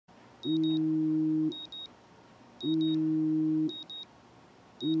Wish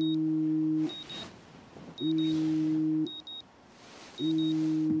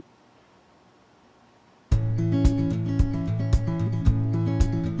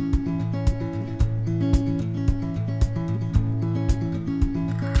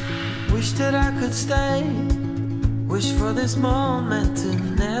that I could stay. Wish for this moment to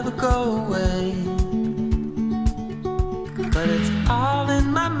never go away. But it's all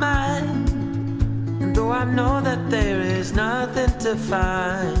in my mind. And though I know that there is nothing to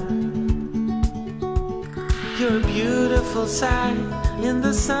find, you're a beautiful sight in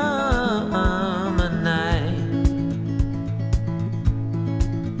the summer night.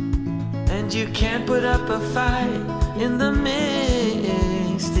 And you can't put up a fight in the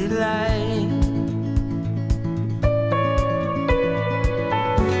misty light.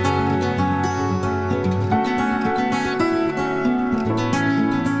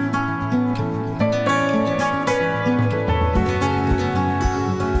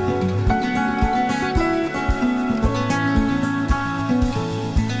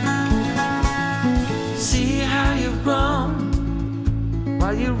 See how you've grown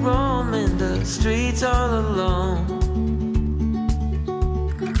while you roam in the streets all alone.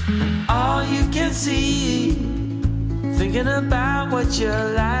 All you can see, thinking about what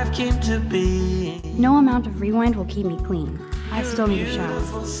your life came to be. No amount of rewind will keep me clean. I still need a shower.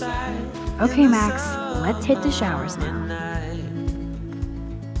 Okay, Max, let's hit the showers now.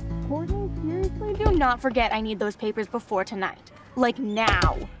 Courtney, seriously? Do not forget I need those papers before tonight. Like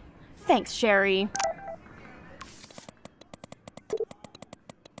now. Thanks, Sherry.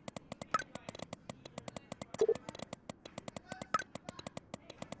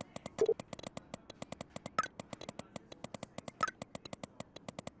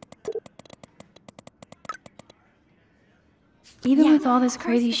 Even with all this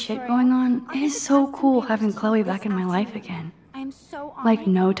crazy shit going on, it is so cool having Chloe back in my life again. I'm so Like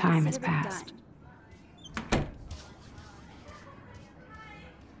no time has passed.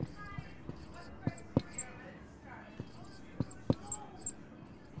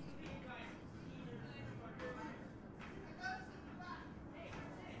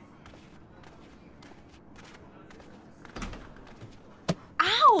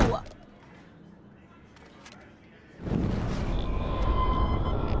 Ow!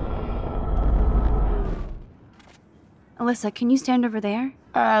 Alyssa, can you stand over there?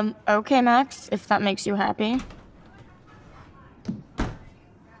 Okay, Max, if that makes you happy.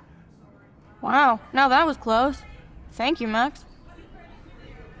 Wow, now that was close. Thank you, Max.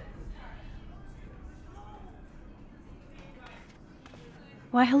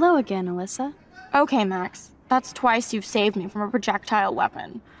 Why, hello again, Alyssa. Okay, Max, that's twice you've saved me from a projectile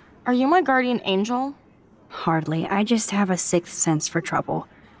weapon. Are you my guardian angel? Hardly. I just have a sixth sense for trouble.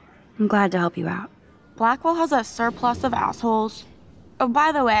 I'm glad to help you out. Blackwell has a surplus of assholes. Oh,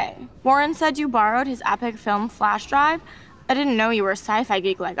 by the way, Warren said you borrowed his epic film flash drive. I didn't know you were a sci-fi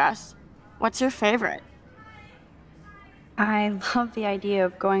geek like us. What's your favorite? I love the idea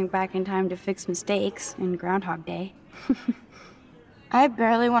of going back in time to fix mistakes in Groundhog Day. I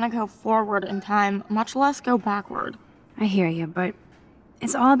barely want to go forward in time, much less go backward. I hear you, but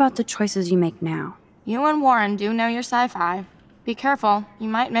it's all about the choices you make now. You and Warren do know your sci-fi. Be careful, you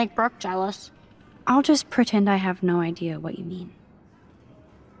might make Brooke jealous. I'll just pretend I have no idea what you mean.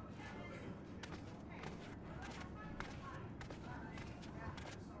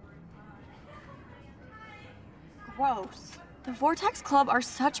 Gross. The Vortex Club are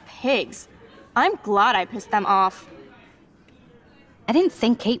such pigs. I'm glad I pissed them off. I didn't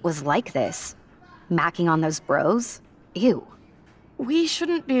think Kate was like this. Macking on those bros? Ew. We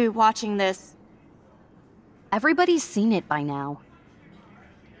shouldn't be watching this. Everybody's seen it by now.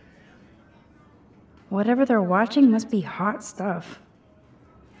 Whatever they're watching must be hot stuff.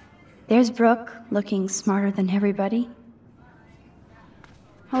 There's Brooke, looking smarter than everybody.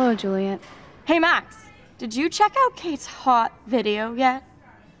 Hello, Juliet. Hey, Max. Did you check out Kate's hot video yet?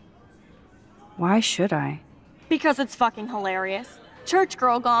 Why should I? Because it's fucking hilarious. Church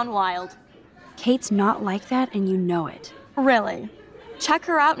girl gone wild. Kate's not like that, and you know it. Really? Check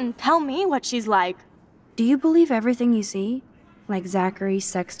her out and tell me what she's like. Do you believe everything you see? Like Zachary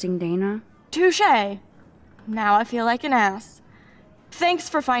sexting Dana? Touché. Now I feel like an ass. Thanks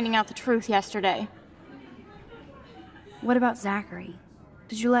for finding out the truth yesterday. What about Zachary?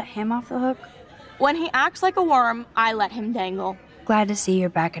 Did you let him off the hook? When he acts like a worm, I let him dangle. Glad to see you're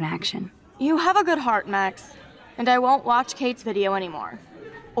back in action. You have a good heart, Max. And I won't watch Kate's video anymore.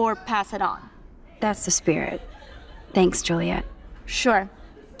 Or pass it on. That's the spirit. Thanks, Juliet. Sure.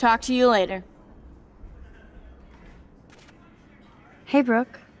 Talk to you later. Hey,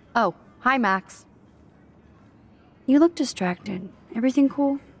 Brooke. Oh, hi, Max. You look distracted. Everything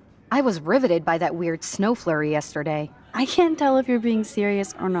cool? I was riveted by that weird snow flurry yesterday. I can't tell if you're being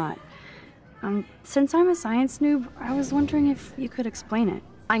serious or not. Since I'm a science noob, I was wondering if you could explain it.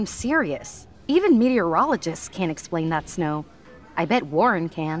 I'm serious. Even meteorologists can't explain that snow. I bet Warren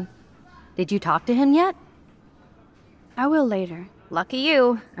can. Did you talk to him yet? I will later. Lucky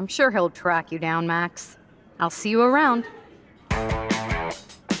you. I'm sure he'll track you down, Max. I'll see you around.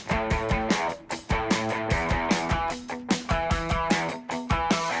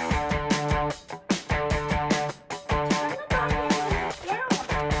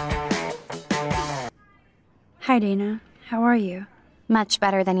 Hi, Dana. How are you? Much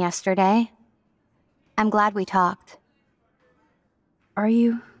better than yesterday. I'm glad we talked. Are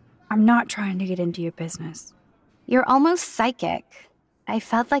you? I'm not trying to get into your business. You're almost psychic. I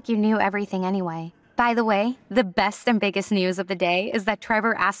felt like you knew everything anyway. By the way, the best and biggest news of the day is that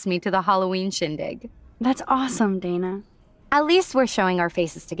Trevor asked me to the Halloween shindig. That's awesome, Dana. At least we're showing our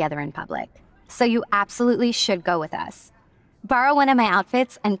faces together in public. So you absolutely should go with us. Borrow one of my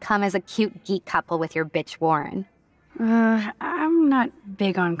outfits and come as a cute geek couple with your bitch Warren. I'm not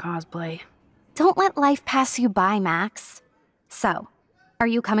big on cosplay. Don't let life pass you by, Max. So, are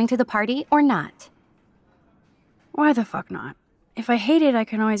you coming to the party or not? Why the fuck not? If I hate it, I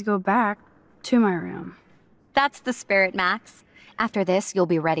can always go back to my room. That's the spirit, Max. After this, you'll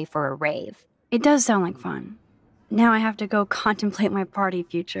be ready for a rave. It does sound like fun. Now I have to go contemplate my party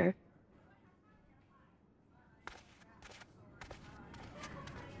future.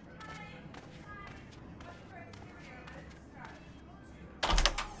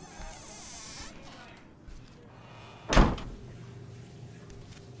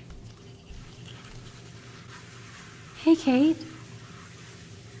 Hey, Kate.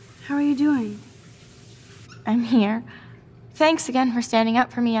 How are you doing? I'm here. Thanks again for standing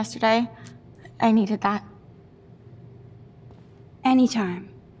up for me yesterday. I needed that. Anytime.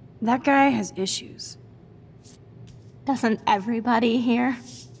 That guy has issues. Doesn't everybody here?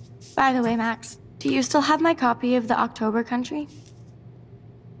 By the way, Max, do you still have my copy of The October Country?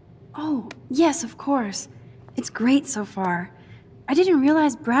 Oh, yes, of course. It's great so far. I didn't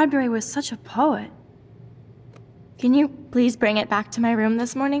realize Bradbury was such a poet. Can you please bring it back to my room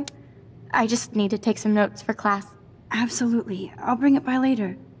this morning? I just need to take some notes for class. Absolutely. I'll bring it by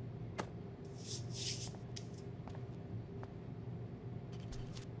later.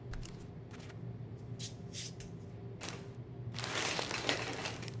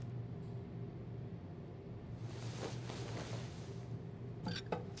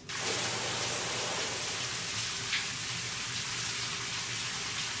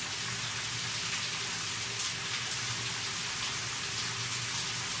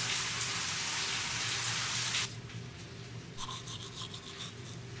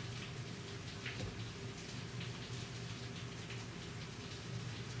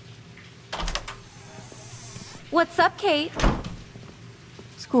 What's up, Kate?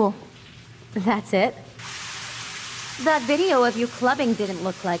 School. That's it? That video of you clubbing didn't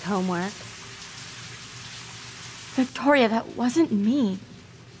look like homework. Victoria, that wasn't me.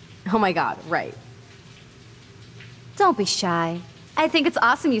 Oh my god, right. Don't be shy. I think it's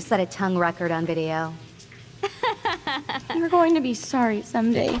awesome you set a tongue record on video. You're going to be sorry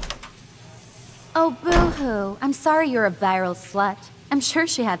someday. Oh, boo-hoo. I'm sorry you're a viral slut. I'm sure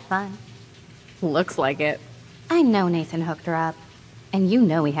she had fun. Looks like it. I know Nathan hooked her up. And you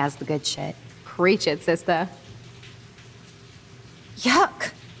know he has the good shit. Preach it, sister.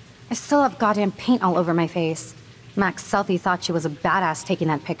 Yuck! I still have goddamn paint all over my face. Max Selfie thought she was a badass taking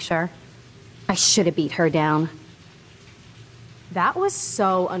that picture. I should have beat her down. That was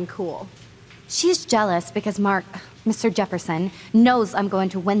so uncool. She's jealous because Mr. Jefferson, knows I'm going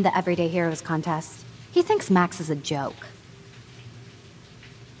to win the Everyday Heroes contest. He thinks Max is a joke.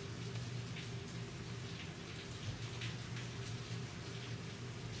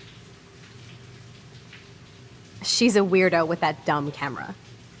 She's a weirdo with that dumb camera.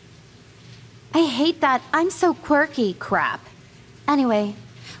 I hate that I'm so quirky crap. Anyway,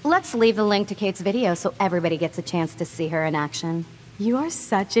 let's leave the link to Kate's video so everybody gets a chance to see her in action. You are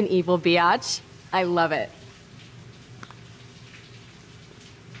such an evil biatch. I love it.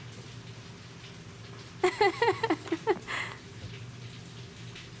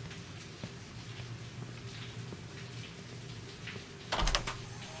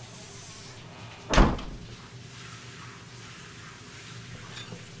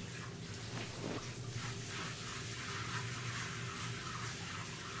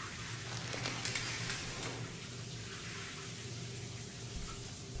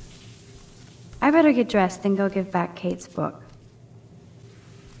 I better get dressed and go give back Kate's book.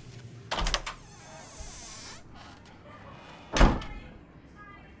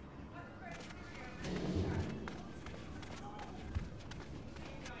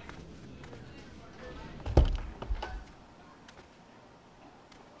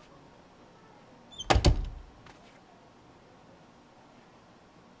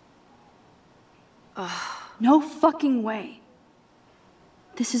 No fucking way.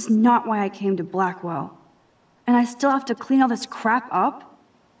 This is not why I came to Blackwell. And I still have to clean all this crap up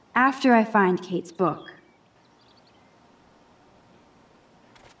after I find Kate's book.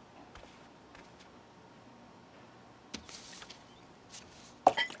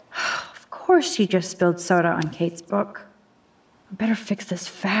 Of course she just spilled soda on Kate's book. I better fix this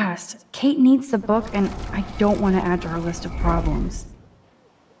fast. Kate needs the book, and I don't want to add to her list of problems.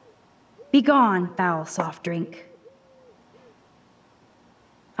 Be gone, foul soft drink.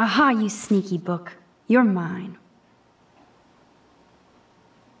 Aha, you sneaky book. You're mine.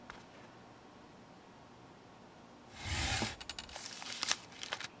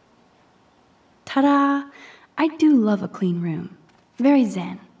 Ta-da! I do love a clean room. Very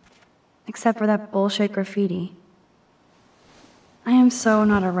zen. Except for that bullshit graffiti. I am so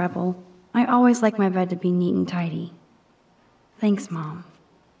not a rebel. I always like my bed to be neat and tidy. Thanks, Mom.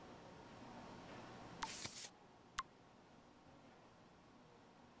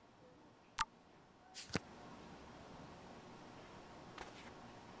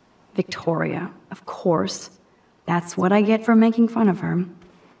 Victoria, of course. That's what I get for making fun of her.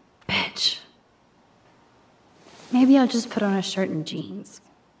 Bitch. Maybe I'll just put on a shirt and jeans.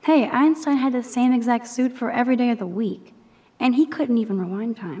 Hey, Einstein had the same exact suit for every day of the week, and he couldn't even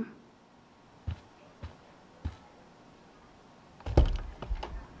rewind time.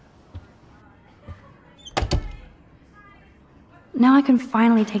 Now I can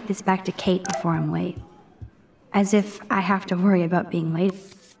finally take this back to Kate before I'm late. As if I have to worry about being late.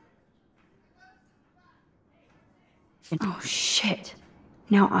 Oh shit.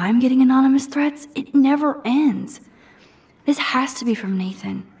 Now I'm getting anonymous threats? It never ends. This has to be from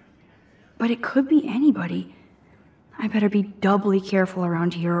Nathan. But it could be anybody. I better be doubly careful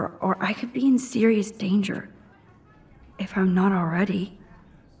around here, or I could be in serious danger. If I'm not already.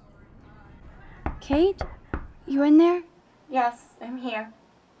 Kate? You in there? Yes, I'm here.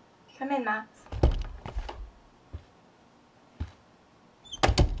 Come in, Max.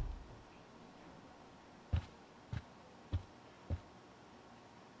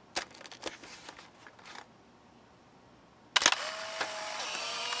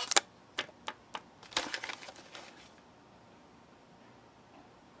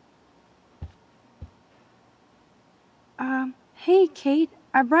 Hey, Kate,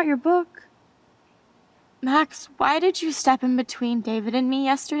 I brought your book. Max, why did you step in between David and me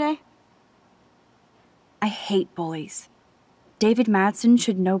yesterday? I hate bullies. David Madsen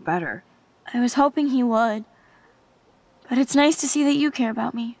should know better. I was hoping he would. But it's nice to see that you care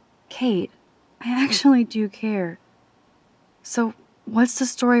about me. Kate, I actually do care. So, what's the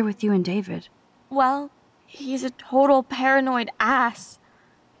story with you and David? Well, he's a total paranoid ass.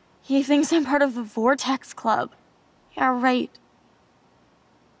 He thinks I'm part of the Vortex Club. Yeah, right.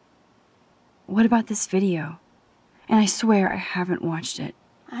 What about this video? And I swear I haven't watched it.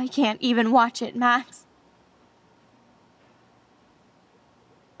 I can't even watch it, Max.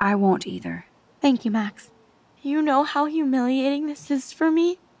 I won't either. Thank you, Max. You know how humiliating this is for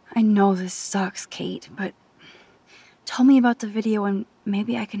me? I know this sucks, Kate, but tell me about the video and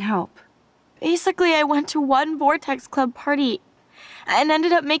maybe I can help. Basically, I went to one Vortex Club party and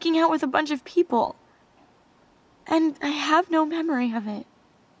ended up making out with a bunch of people. And I have no memory of it.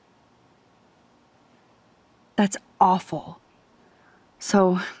 That's awful.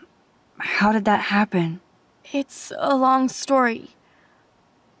 So, how did that happen? It's a long story.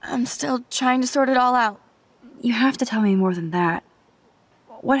 I'm still trying to sort it all out. You have to tell me more than that.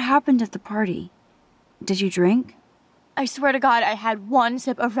 What happened at the party? Did you drink? I swear to God, I had one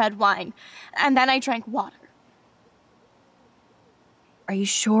sip of red wine, and then I drank water. Are you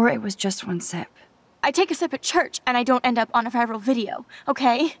sure it was just one sip? I take a sip at church, and I don't end up on a viral video,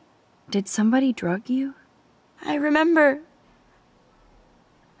 okay? Did somebody drug you? I remember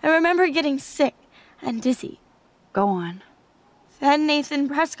getting sick and dizzy. Go on. Then Nathan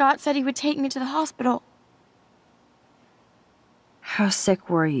Prescott said he would take me to the hospital. How sick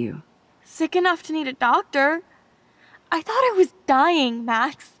were you? Sick enough to need a doctor. I thought I was dying,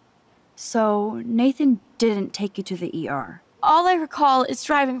 Max. So, Nathan didn't take you to the ER? All I recall is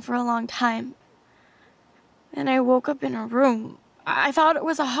driving for a long time. Then I woke up in a room. I thought it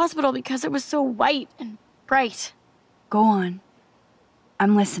was a hospital because it was so white and bright. Go on.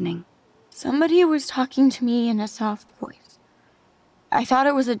 I'm listening. Somebody was talking to me in a soft voice. I thought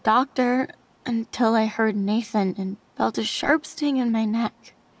it was a doctor until I heard Nathan and felt a sharp sting in my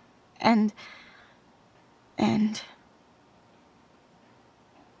neck. And?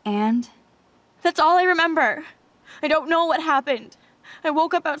 That's all I remember. I don't know what happened. I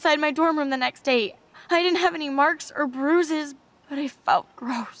woke up outside my dorm room the next day. I didn't have any marks or bruises, but I felt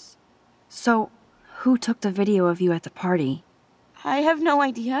gross. So, Who took the video of you at the party? I have no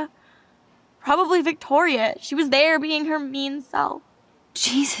idea. Probably Victoria. She was there being her mean self.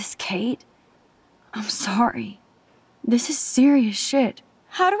 Jesus, Kate. I'm sorry. This is serious shit.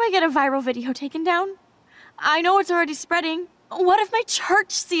 How do I get a viral video taken down? I know it's already spreading. What if my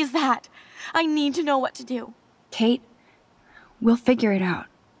church sees that? I need to know what to do. Kate, we'll figure it out.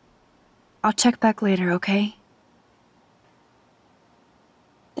 I'll check back later, okay?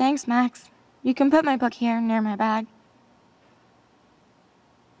 Thanks, Max. You can put my book here near my bag.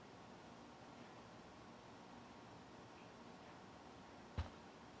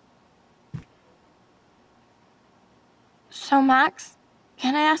 So, Max,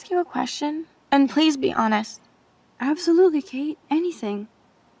 can I ask you a question? And please be honest. Absolutely, Kate. Anything.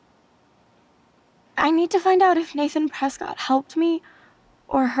 I need to find out if Nathan Prescott helped me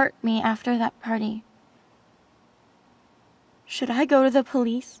or hurt me after that party. Should I go to the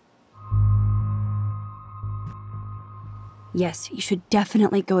police? Yes, you should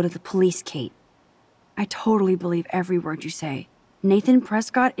definitely go to the police, Kate. I totally believe every word you say. Nathan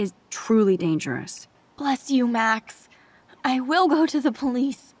Prescott is truly dangerous. Bless you, Max. I will go to the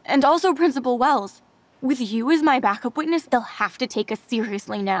police, and also Principal Wells. With you as my backup witness, they'll have to take us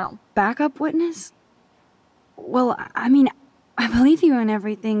seriously now. Backup witness? Well, I mean, I believe you in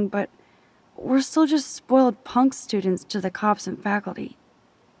everything, but we're still just spoiled punk students to the cops and faculty.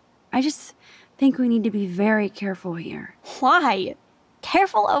 I just think we need to be very careful here. Why?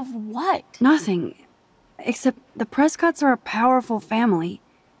 Careful of what? Nothing. Except the Prescotts are a powerful family.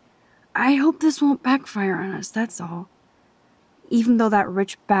 I hope this won't backfire on us, that's all. Even though that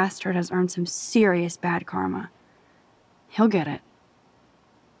rich bastard has earned some serious bad karma. He'll get it.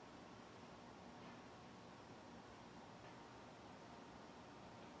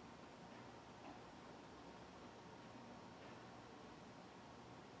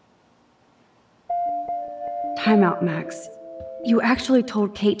 Time out, Max. You actually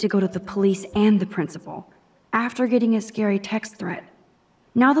told Kate to go to the police and the principal, after getting a scary text threat.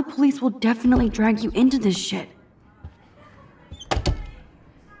 Now the police will definitely drag you into this shit.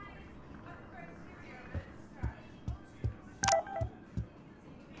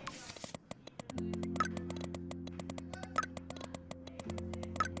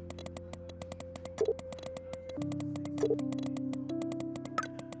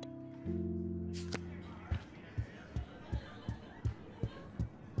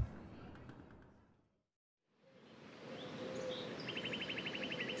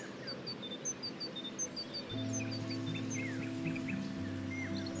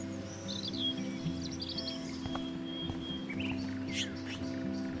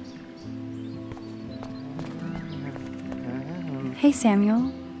 Hey,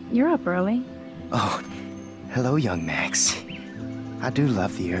 Samuel. You're up early. Oh, hello, young Max. I do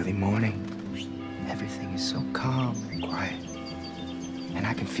love the early morning. Everything is so calm and quiet. And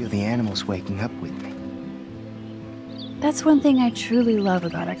I can feel the animals waking up with me. That's one thing I truly love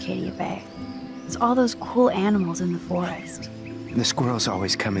about Arcadia Bay. It's all those cool animals in the forest. The squirrels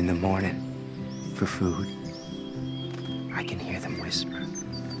always come in the morning for food. I can hear them whisper.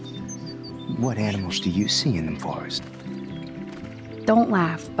 What animals do you see in the forest? Don't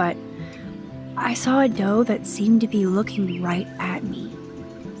laugh, but I saw a doe that seemed to be looking right at me,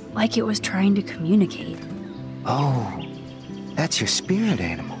 like it was trying to communicate. Oh, that's your spirit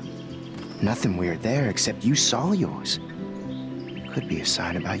animal. Nothing weird there except you saw yours. Could be a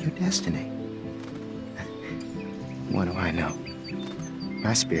sign about your destiny. What do I know?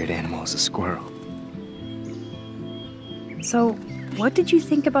 My spirit animal is a squirrel. So, what did you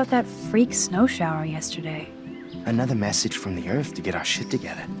think about that freak snow shower yesterday? Another message from the Earth to get our shit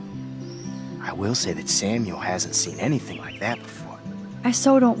together. I will say that Samuel hasn't seen anything like that before. I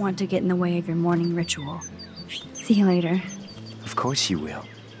so don't want to get in the way of your morning ritual. See you later. Of course you will.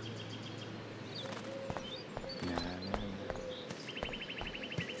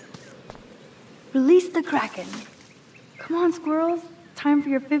 Release the Kraken. Come on, squirrels. Time for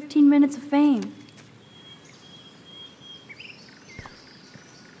your 15 minutes of fame.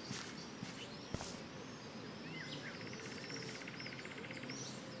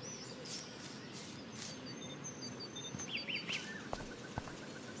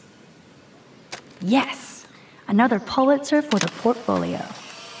 Yes! Another Pulitzer for the portfolio.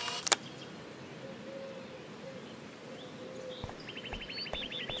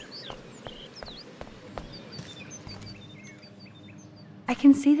 I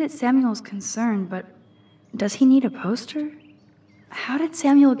can see that Samuel's concerned, but does he need a poster? How did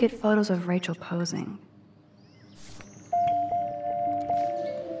Samuel get photos of Rachel posing?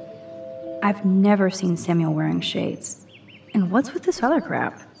 I've never seen Samuel wearing shades. And what's with this other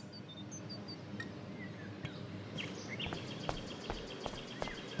crap?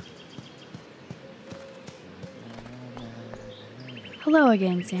 Hello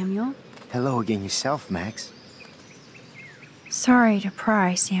again, Samuel. Hello again yourself, Max. Sorry to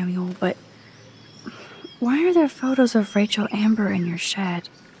pry, Samuel, but why are there photos of Rachel Amber in your shed?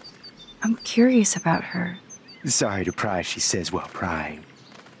 I'm curious about her. Sorry to pry, she says while prying.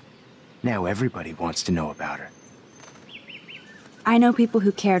 Now everybody wants to know about her. I know people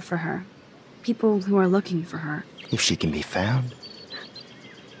who cared for her. People who are looking for her. If she can be found.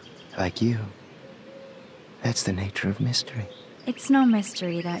 Like you. That's the nature of mystery. It's no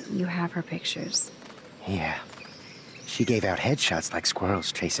mystery that you have her pictures. Yeah. She gave out headshots like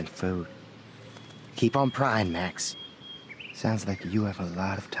squirrels chasing food. Keep on prying, Max. Sounds like you have a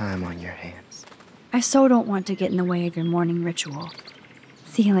lot of time on your hands. I so don't want to get in the way of your morning ritual.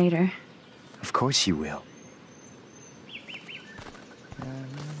 See you later. Of course you will.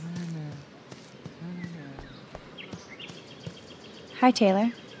 Hi,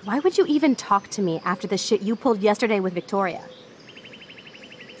 Taylor. Why would you even talk to me after the shit you pulled yesterday with Victoria?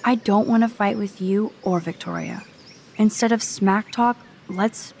 I don't want to fight with you or Victoria. Instead of smack talk,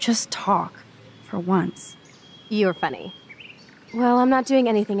 let's just talk. For once. You're funny. Well, I'm not doing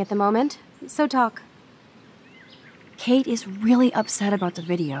anything at the moment, so talk. Kate is really upset about the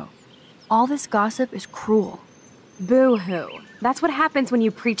video. All this gossip is cruel. Boo-hoo. That's what happens when you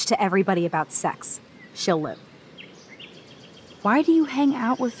preach to everybody about sex. She'll live. Why do you hang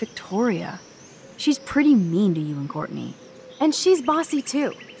out with Victoria? She's pretty mean to you and Courtney. And she's bossy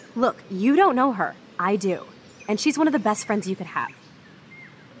too. Look, you don't know her. I do. And she's one of the best friends you could have.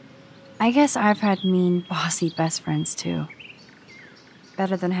 I guess I've had mean, bossy best friends too.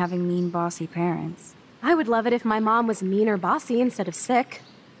 Better than having mean, bossy parents. I would love it if my mom was mean or bossy instead of sick.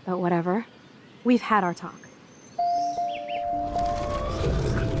 But whatever. We've had our talk.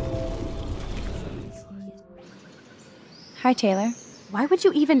 Hi, Taylor. Why would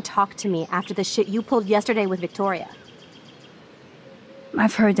you even talk to me after the shit you pulled yesterday with Victoria?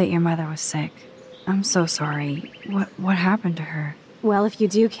 I've heard that your mother was sick. I'm so sorry. What happened to her? Well, if you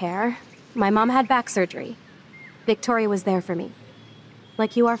do care, my mom had back surgery. Victoria was there for me.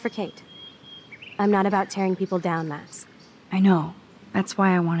 Like you are for Kate. I'm not about tearing people down, Max. I know. That's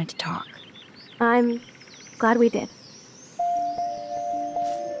why I wanted to talk. I'm glad we did.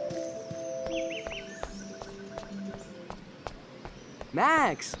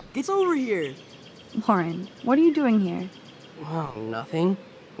 Max, get over here. Lauren, what are you doing here? Oh, nothing.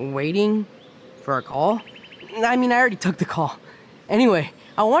 Waiting for a call? I mean, I already took the call. Anyway,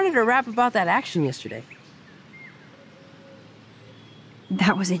 I wanted to rap about that action yesterday.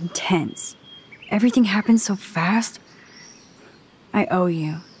 That was intense. Everything happened so fast. I owe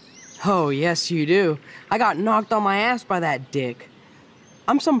you. Oh, yes, you do. I got knocked on my ass by that dick.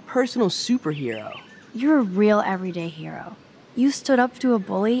 I'm some personal superhero. You're a real everyday hero. You stood up to a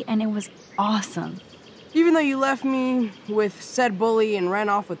bully and it was awesome. Even though you left me with said bully and ran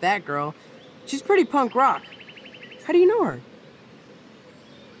off with that girl, she's pretty punk rock. How do you know her?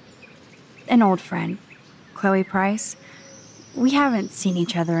 An old friend, Chloe Price. We haven't seen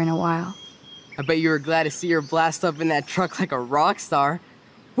each other in a while. I bet you were glad to see her blast up in that truck like a rock star.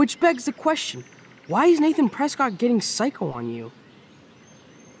 Which begs the question, why is Nathan Prescott getting psycho on you?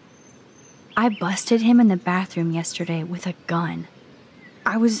 I busted him in the bathroom yesterday with a gun.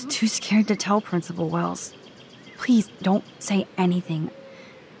 I was too scared to tell Principal Wells. Please don't say anything.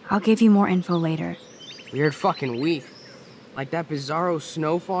 I'll give you more info later. Weird fucking week. Like that bizarro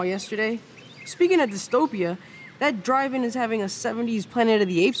snowfall yesterday. Speaking of dystopia, that drive-in is having a 70s Planet of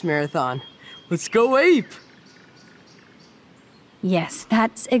the Apes marathon. Let's go ape! Yes,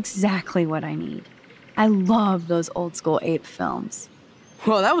 that's exactly what I need. I love those old school ape films.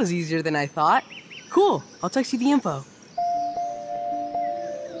 Well, that was easier than I thought. Cool, I'll text you the info.